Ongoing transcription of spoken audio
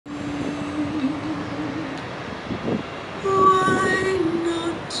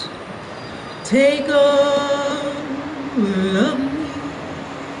Take all of me.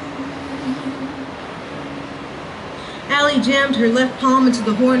 Allie jammed her left palm into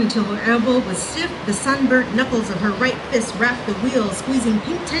the horn until her elbow was stiff. The sunburnt knuckles of her right fist wrapped the wheel, squeezing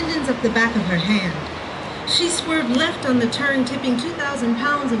pink tendons up the back of her hand. She swerved left on the turn, tipping 2,000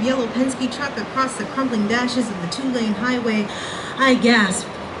 pounds of yellow Penske truck across the crumpling dashes of the two-lane highway. I gasped.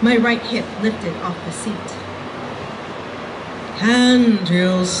 My right hip lifted off the seat. Can't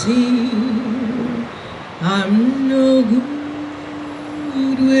you see I'm no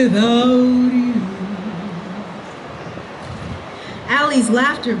good without you? Allie's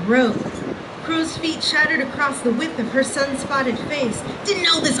laughter broke. Crow's feet shattered across the width of her sun-spotted face. Didn't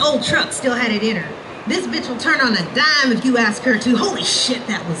know this old truck still had it in her. This bitch will turn on a dime if you ask her to. Holy shit,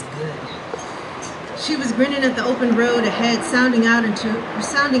 that was good. She was grinning at the open road ahead, sounding out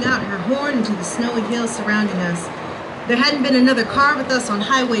her horn into the snowy hills surrounding us. There hadn't been another car with us on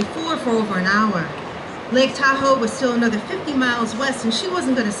Highway 4 for over an hour. Lake Tahoe was still another 50 miles west, and she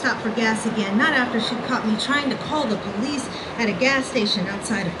wasn't going to stop for gas again, not after she'd caught me trying to call the police at a gas station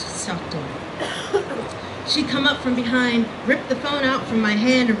outside of Stockton. She'd come up from behind, ripped the phone out from my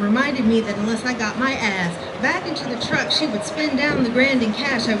hand, and reminded me that unless I got my ass back into the truck, she would spin down the grand in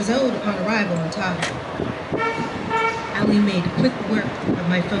cash I was owed upon arrival in Tahoe. Allie made quick work of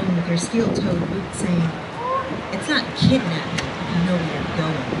my phone with her steel-toed boot, saying, "It's not kidnapping if you know where you're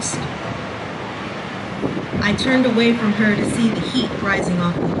going, stupid." I turned away from her to see the heat rising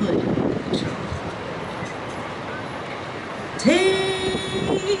off the hood of the truck.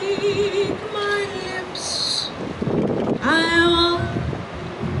 Take my lips, I want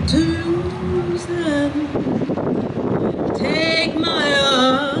to lose them. Take my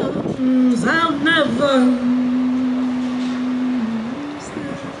arms, I'll never lose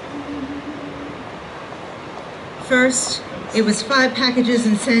them. First, it was 5 packages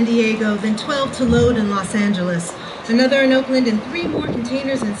in San Diego, then 12 to load in Los Angeles, another in Oakland, and 3 more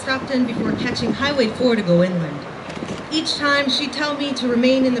containers in Stockton before catching Highway 4 to go inland. Each time, she'd tell me to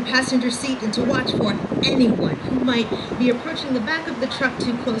remain in the passenger seat and to watch for anyone who might be approaching the back of the truck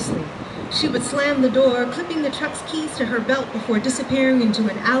too closely. She would slam the door, clipping the truck's keys to her belt before disappearing into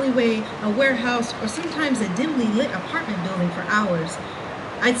an alleyway, a warehouse, or sometimes a dimly lit apartment building for hours.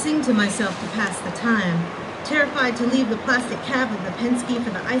 I'd sing to myself to pass the time, terrified to leave the plastic cab of the Penske for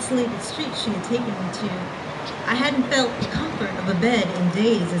the isolated street she had taken me to. I hadn't felt the comfort of a bed in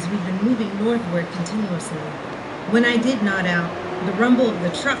days as we'd been moving northward continuously. When I did nod out, the rumble of the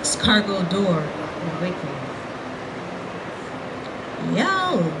truck's cargo door would wake me.